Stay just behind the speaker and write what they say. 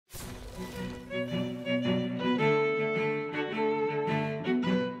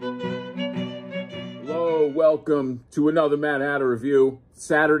welcome to another Mad Hatter review.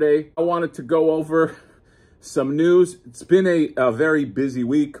 Saturday, I wanted to go over some news. It's been a very busy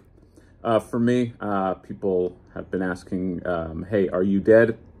week for me. People have been asking, hey, are you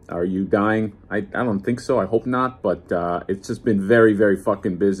dead? Are you dying? I don't think so. I hope not, but it's just been very, very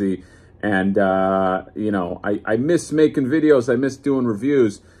fucking busy. And, you know, I miss making videos. I miss doing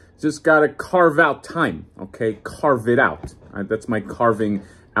reviews. Just got to carve out time, okay? Carve it out. That's my carving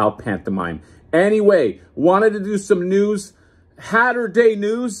out pantomime. Anyway, wanted to do some news, Hatter Day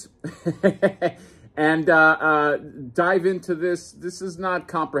news, and dive into this. This is not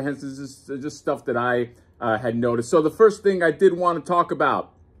comprehensive. This is just stuff that I had noticed. So the first thing I did want to talk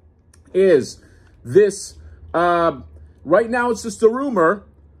about is this. Right now, it's just a rumor,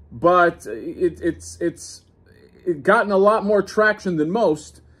 but it's gotten a lot more traction than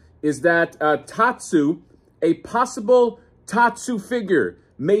most. Is that TATSU, a possible TATSU figure,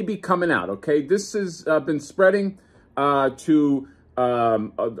 may be coming out, okay? This has been spreading to a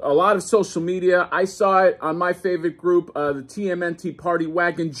lot of social media. I saw it on my favorite group, the TMNT Party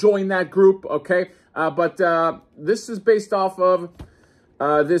Wagon. Join that group, okay? But this is based off of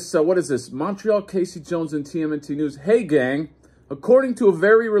this, what is this? Montreal, Casey Jones, and TMNT News. Hey, gang, according to a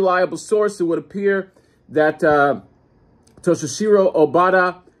very reliable source, it would appear that Toshishiro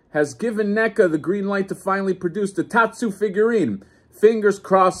Obata has given NECA the green light to finally produce the TATSU figurine. Fingers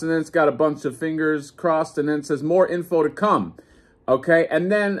crossed, and then it's got a bunch of fingers crossed, and then it says more info to come. Okay,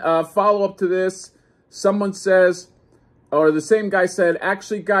 and then follow up to this, someone says, or the same guy said,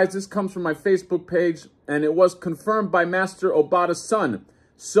 actually, guys, this comes from my Facebook page, and it was confirmed by Master Obata's son.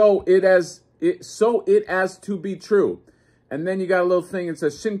 So it as to be true. And then you got a little thing, it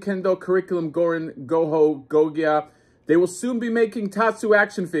says, Shinkendo Curriculum Gorin Goho Gogya. They will soon be making TATSU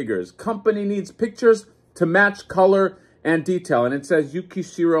action figures. Company needs pictures to match color and detail. And it says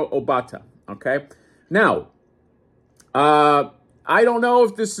Yukishiro Obata, okay? Now, I don't know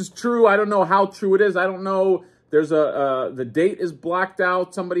if this is true. I don't know how true it is. I don't know. There's the date is blacked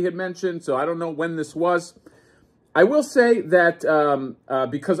out, somebody had mentioned, so I don't know when this was. I will say that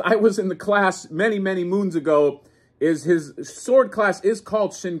because I was in the class many, many moons ago, is his sword class is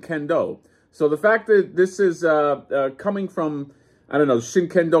called Shinkendo. So the fact that this is coming from, I don't know,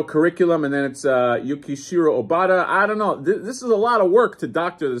 Shinkendo Curriculum, and then it's Yukishiro Obata, I don't know. This is a lot of work to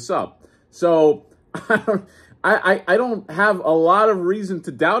doctor this up. So I don't have a lot of reason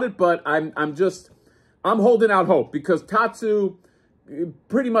to doubt it, but I'm holding out hope because TATSU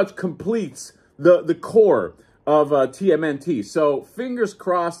pretty much completes the core of TMNT. So fingers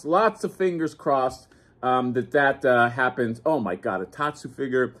crossed, lots of fingers crossed that happens. Oh my God, a TATSU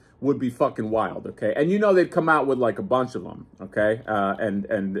figure would be fucking wild, okay? And you know they'd come out with like a bunch of them, okay? And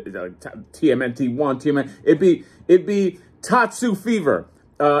TMNT 1, TMNT, it'd be TATSU fever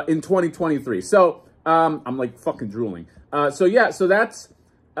in 2023. So I'm like fucking drooling. So yeah, so that's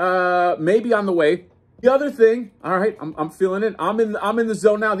maybe on the way. The other thing, all right, I'm feeling it. I'm in the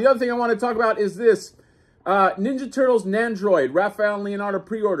zone now. The other thing I want to talk about is this Ninja Turtles NENDOROID Raphael and Leonardo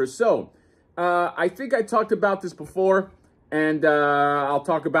pre-order. So I think I talked about this before. And I'll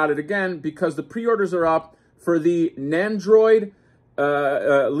talk about it again because the pre-orders are up for the NENDOROID,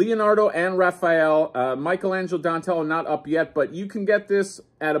 Leonardo and Raphael. Michelangelo, Donatello not up yet, but you can get this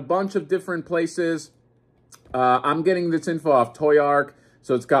at a bunch of different places. I'm getting this info off Toy Arc,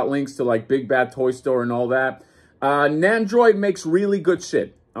 so it's got links to like Big Bad Toy Store and all that. NENDOROID makes really good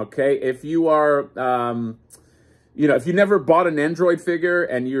shit, okay? If you are... you know, if you never bought an NENDOROID figure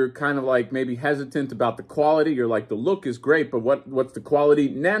and you're kind of like maybe hesitant about the quality, you're like, the look is great, but what's the quality?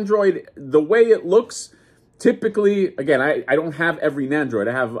 NENDOROID, the way it looks, typically, again, I don't have every NENDOROID.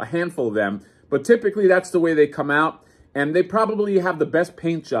 I have a handful of them, but typically that's the way they come out, and they probably have the best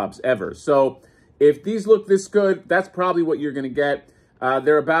paint jobs ever. So if these look this good, that's probably what you're going to get.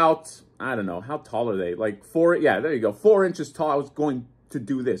 They're about, I don't know, how tall are they? Like 4, yeah, there you go, 4 inches tall. I was going to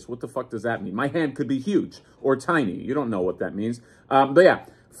do this. What the fuck does that mean? My hand could be huge or tiny. You don't know what that means. But yeah,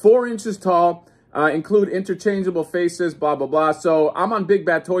 4 inches tall, include interchangeable faces, blah, blah, blah. So I'm on Big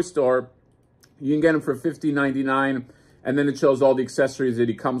Bad Toy Store. You can get them for $15.99. And then it shows all the accessories that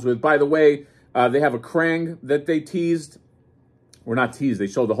he comes with. By the way, they have a Krang that they teased. Or not teased, they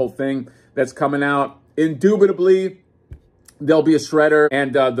showed the whole thing that's coming out. Indubitably, there'll be a shredder,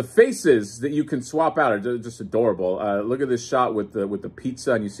 and the faces that you can swap out are just adorable. Look at this shot with the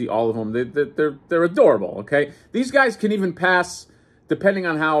pizza, and you see all of them. They're adorable. Okay, these guys can even pass, depending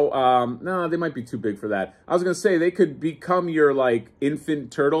on how. No, they might be too big for that. I was gonna say they could become your like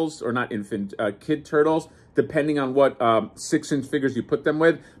infant turtles, or not infant, kid turtles, depending on what 6-inch figures you put them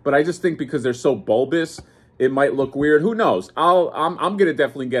with. But I just think because they're so bulbous, it might look weird. Who knows? I'm gonna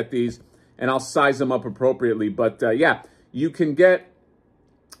definitely get these. and I'll size them up appropriately. But yeah, you can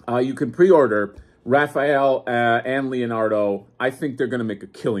pre-order Raphael and Leonardo. I think they're going to make a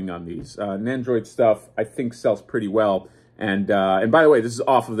killing on these. NENDOROID stuff, I think, sells pretty well. And by the way, this is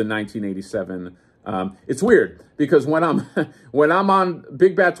off of the 1987. It's weird because when I'm when I'm on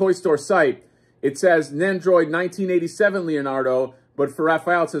Big Bad Toy Store site, it says NENDOROID 1987 Leonardo, but for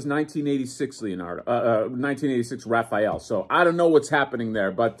Raphael it says 1986 Leonardo, 1986 Raphael. So I don't know what's happening there,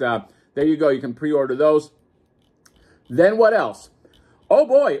 but there you go. You can pre-order those. Then what else? Oh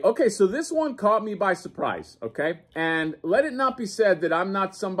boy. Okay, so this one caught me by surprise. Okay, and let it not be said that I'm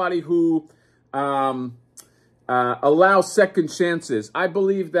not somebody who allows second chances. I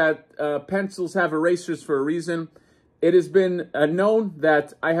believe that pencils have erasers for a reason. It has been known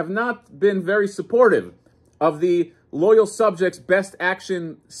that I have not been very supportive of the Loyal Subjects Best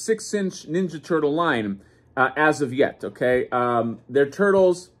Action 6-inch Ninja Turtle line as of yet, okay? Their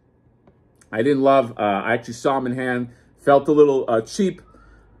turtles, I didn't love. I actually saw them in hand. Felt a little cheap.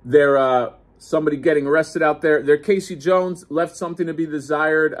 They're somebody getting arrested out there. Their Casey Jones left something to be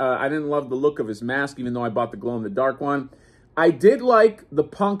desired. I didn't love the look of his mask, even though I bought the glow-in-the-dark one. I did like the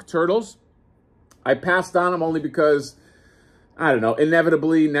Punk Turtles. I passed on them only because, I don't know,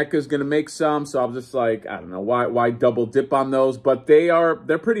 inevitably NECA's going to make some, so I'm just like, I don't know, why double dip on those? But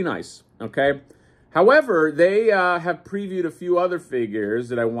they're pretty nice, okay? However, they have previewed a few other figures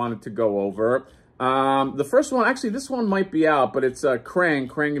that I wanted to go over. The first one, actually, this one might be out, but it's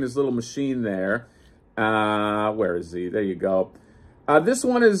Krang and his little machine there. Where is he? There you go. This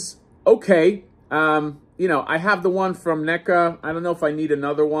one is okay. You know, I have the one from NECA. I don't know if I need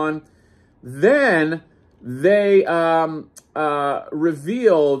another one. Then they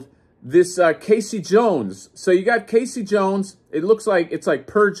revealed this Casey Jones. So you got Casey Jones. It looks like it's like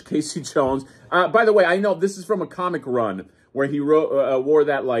Purge Casey Jones. By the way, I know this is from a comic run where he wore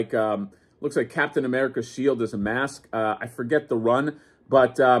that like looks like Captain America's shield as a mask. I forget the run,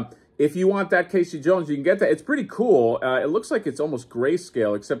 but if you want that Casey Jones, you can get that. It's pretty cool. It looks like it's almost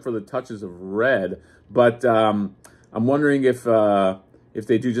grayscale except for the touches of red. But I'm wondering if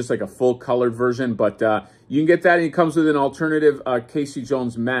they do just like a full colored version. But you can get that, and it comes with an alternative Casey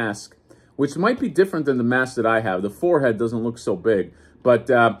Jones mask, which might be different than the mask that I have. The forehead doesn't look so big. But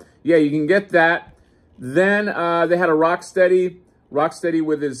yeah, you can get that. Then they had a Rocksteady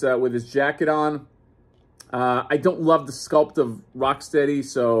with his jacket on. I don't love the sculpt of Rocksteady,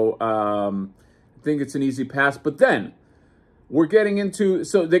 so I think it's an easy pass. But then we're getting into,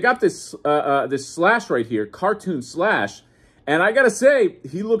 so they got this this Slash right here, cartoon Slash, and I gotta say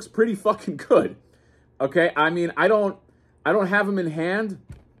he looks pretty fucking good. Okay, I mean I don't have him in hand.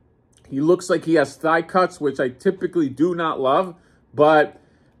 He looks like he has thigh cuts, which I typically do not love, but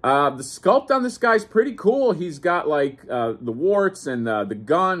the sculpt on this guy's pretty cool. He's got like the warts and the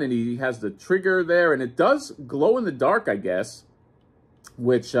gun, and he has the trigger there, and it does glow in the dark, I guess,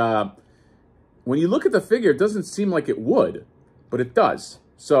 which when you look at the figure, it doesn't seem like it would, but it does.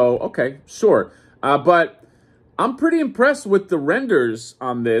 So, okay, sure. But I'm pretty impressed with the renders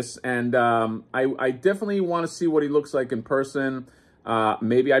on this, and I definitely want to see what he looks like in person.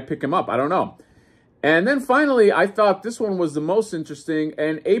 Maybe I pick him up. I don't know. And then finally, I thought this one was the most interesting,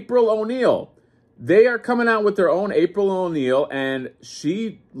 and April O'Neil. They are coming out with their own April O'Neil, and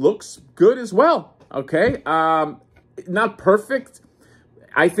she looks good as well, okay? Not perfect.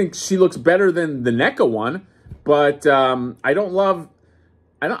 I think she looks better than the NECA one, but I don't know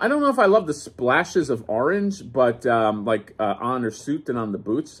if I love the splashes of orange, but like on her suit and on the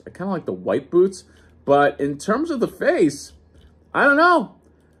boots. I kind of like the white boots, but in terms of the face, I don't know.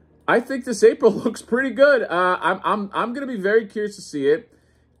 I think this April looks pretty good. I'm going to be very curious to see it,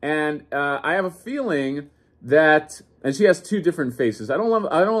 and I have a feeling that, and she has two different faces. I don't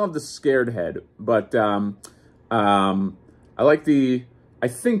love the scared head, but I like the. I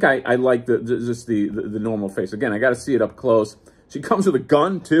think I like just the normal face. Again, I got to see it up close. She comes with a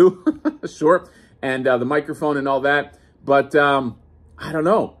gun too, sure, and the microphone and all that. But I don't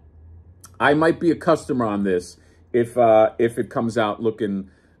know. I might be a customer on this if it comes out looking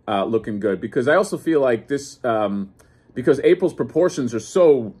good, because I also feel like this, because April's proportions are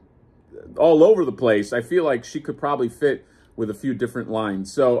so all over the place, I feel like she could probably fit with a few different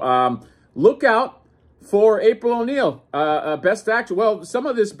lines. So look out for April O'Neil. Best action. Well, some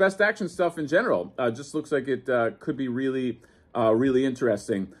of this best action stuff in general just looks like it could be really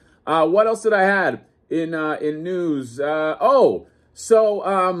interesting. What else did I had in news?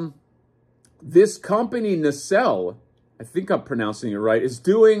 This company, Nacelle, I think I'm pronouncing it right, is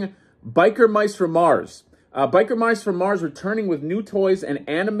doing Biker Mice from Mars. Biker Mice from Mars returning with new toys and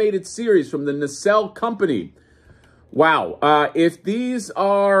animated series from the Nacelle company. Wow. If these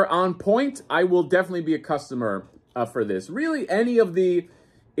are on point, I will definitely be a customer for this. Really,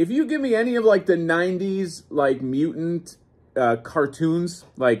 if you give me any of like the 90s, like mutant cartoons,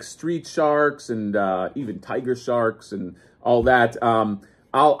 like Street Sharks and even Tiger Sharks and all that,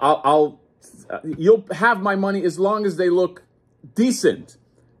 you'll have my money as long as they look decent.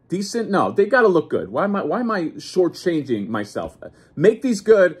 Decent? No, they got to look good. Why am I shortchanging myself? Make these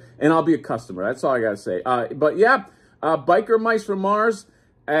good, and I'll be a customer. That's all I got to say. But yeah, Biker Mice from Mars,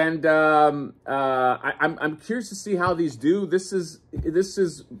 and I'm curious to see how these do. This is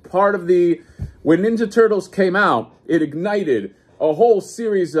part of when Ninja Turtles came out, it ignited a whole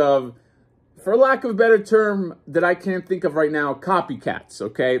series of, for lack of a better term that I can't think of right now, copycats.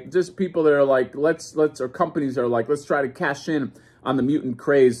 Okay, just people that are like, or companies that are like, let's try to cash in on the mutant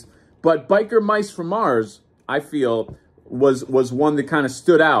craze. But Biker Mice from Mars, I feel, was one that kind of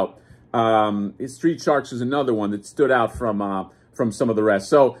stood out. Street Sharks is another one that stood out from some of the rest.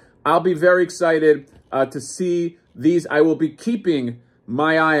 So I'll be very excited to see these. I will be keeping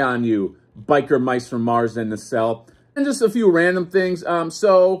my eye on you, Biker Mice from Mars and Nacelle. And just a few random things. They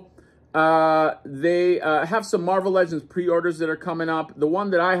have some Marvel Legends pre-orders that are coming up. The one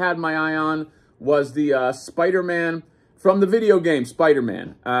that I had my eye on was the Spider-Man from the video game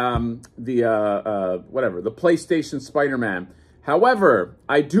Spider-Man, the PlayStation Spider-Man. However,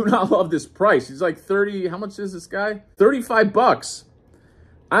 I do not love this price. He's like 30, how much is this guy? 35 bucks.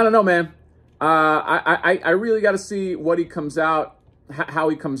 I don't know, man. I really got to see what he comes out, how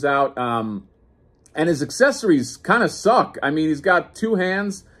he comes out. And his accessories kind of suck. I mean, he's got 2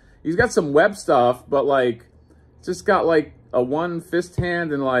 hands. He's got some web stuff, but like, just got like a 1 fist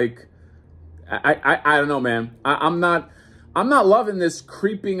hand and like, I don't know, man. I'm not loving this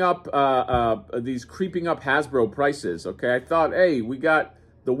creeping up, these creeping up Hasbro prices. Okay, I thought, hey, we got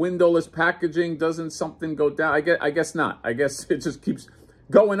the windowless packaging. Doesn't something go down? I guess not. I guess it just keeps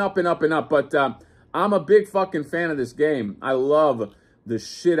going up and up and up. But I'm a big fucking fan of this game. I love the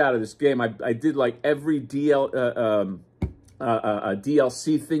shit out of this game. I did like every DLC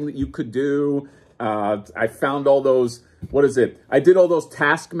thing that you could do. I found all those. What is it? I did all those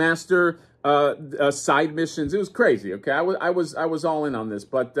Taskmaster side missions. It was crazy. Okay, I was all in on this,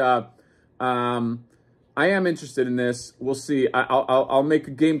 but I am interested in this. We'll see. I'll make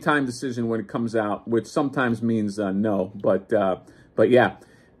a game time decision when it comes out, which sometimes means no, but yeah.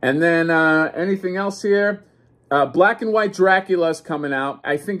 And then anything else here? Black and White Dracula's coming out.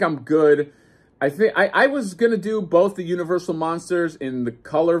 I think I'm good. I think I was gonna do both the Universal Monsters in the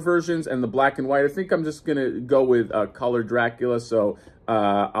color versions and the black and white. I think I'm just gonna go with color Dracula. So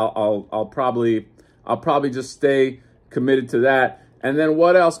I'll probably just stay committed to that. And then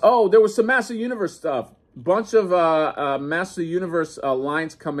what else? Oh, there was some Master Universe stuff. Bunch of Master Universe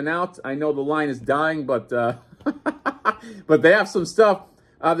lines coming out. I know the line is dying, but but they have some stuff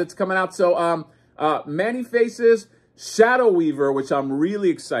that's coming out. So Manny Faces, Shadow Weaver, which I'm really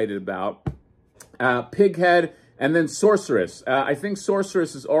excited about. Pighead, and then Sorceress. I think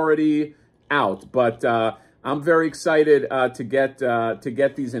Sorceress is already out, but I'm very excited to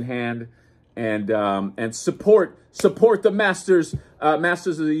get these in hand and support the Masters of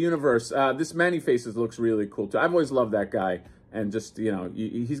the Universe. This Manny Faces looks really cool too. I've always loved that guy, and just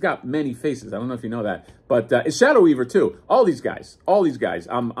he's got many faces. I don't know if you know that, but it's Shadow Weaver too. All these guys, I'm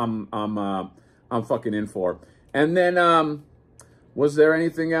fucking in for. And then was there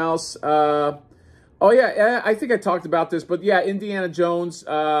anything else? Oh yeah, I think I talked about this, but yeah, Indiana Jones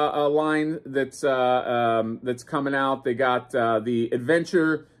a line that's coming out. They got the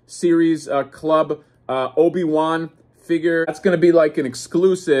Adventure Series Club Obi-Wan figure. That's going to be like an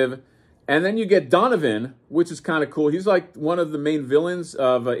exclusive. And then you get Donovan, which is kind of cool. He's like one of the main villains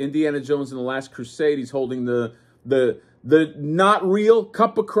of Indiana Jones and the Last Crusade. He's holding the not real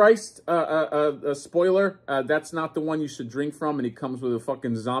Cup of Christ. Spoiler, that's not the one you should drink from. And he comes with a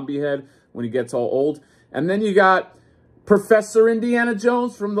fucking zombie head when he gets all old. And then you got Professor Indiana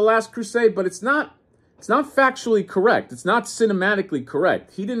Jones from The Last Crusade, but it's not factually correct. It's not cinematically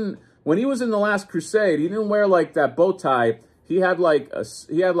correct. When he was in The Last Crusade, he didn't wear like that bow tie. He had like a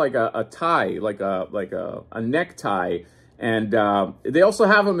tie, like a necktie. And they also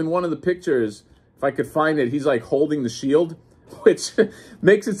have him in one of the pictures, if I could find it, he's like holding the shield, which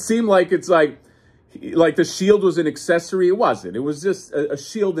makes it seem like it's like the shield was an accessory. It wasn't. It was just a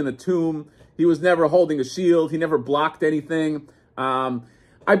shield in a tomb. He was never holding a shield. He never blocked anything.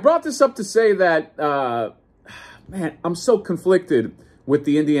 I brought this up to say that, man, I'm so conflicted with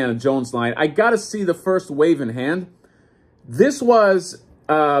the Indiana Jones line. I got to see the first wave in hand. This was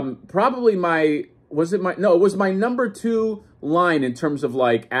probably it was my number 2 line in terms of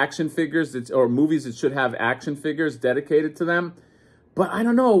like action figures or movies that should have action figures dedicated to them. But I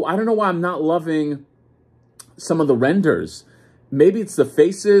don't know. I don't know why I'm not loving some of the renders. Maybe it's the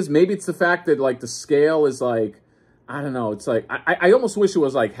faces. Maybe it's the fact that like the scale is like, I don't know. It's like, I almost wish it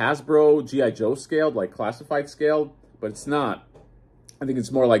was like Hasbro G.I. Joe scaled, like classified scaled, but it's not. I think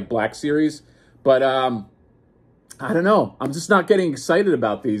it's more like Black Series. But I don't know. I'm just not getting excited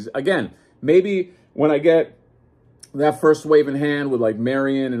about these. Again, maybe when I get that first wave in hand with like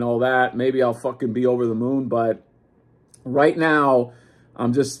Marion and all that, maybe I'll fucking be over the moon. But right now, I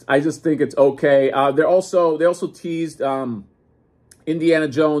just think it's okay. They also teased Indiana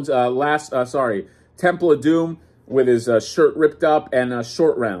Jones Temple of Doom with his shirt ripped up and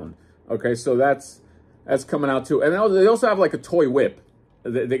Short Round. Okay, so that's coming out too. And they also have like a toy whip.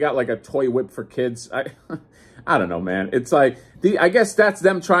 They got like a toy whip for kids. I don't know, man. It's like I guess that's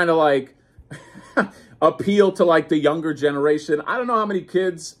them trying to like appeal to like the younger generation. I don't know how many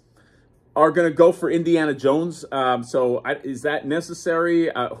kids are going to go for Indiana Jones. Is that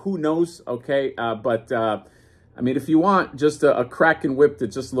necessary? Who knows? Okay. But I mean, if you want just a Kraken whip that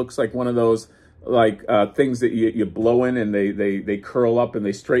just looks like one of those like things that you blow in and they curl up and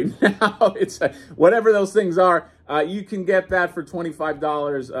they straighten out. It's whatever those things are. You can get that for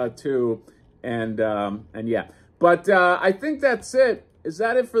 $25 too. And yeah, but I think that's it. Is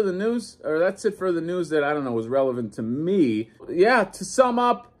that it for the news? Or that's it for the news that I don't know was relevant to me? Yeah. To sum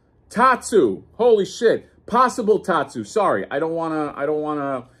up, TATSU. Holy shit. Possible TATSU. Sorry, I don't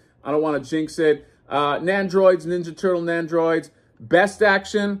wanna jinx it. Nandroids, Ninja Turtle Nandroids. Best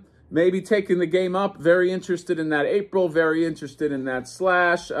action. Maybe taking the game up. Very interested in that April. Very interested in that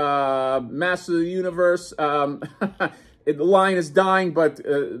Slash. Master of the Universe. The line is dying, but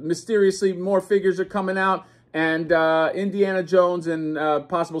mysteriously more figures are coming out. And Indiana Jones and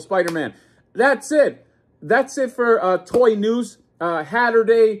possible Spider-Man. That's it. That's it for toy news. Hatter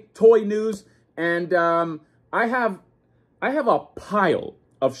Day toy news. And I have a pile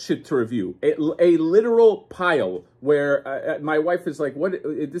of shit to review, a literal pile where my wife is like, "What?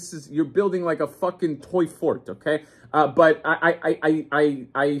 This is you're building like a fucking toy fort, okay?" But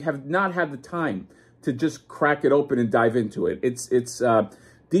I have not had the time to just crack it open and dive into it. It's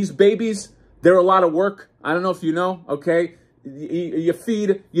these babies. They're a lot of work. I don't know if you know, okay? You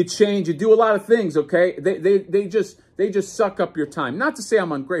feed, you change, you do a lot of things, okay? They just suck up your time. Not to say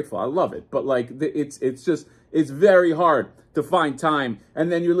I'm ungrateful. I love it, but like it's very hard to find time.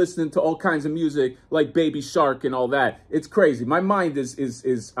 And then you're listening to all kinds of music like Baby Shark and all that. It's crazy. My mind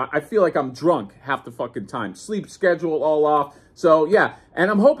is I feel like I'm drunk half the fucking time. Sleep schedule all off. So yeah, and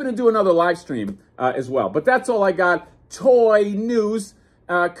I'm hoping to do another live stream as well. But that's all I got. Toy news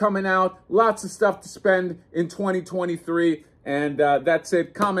coming out. Lots of stuff to spend in 2023. And that's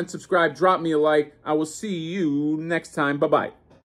it. Comment, subscribe, drop me a like. I will see you next time. Bye-bye.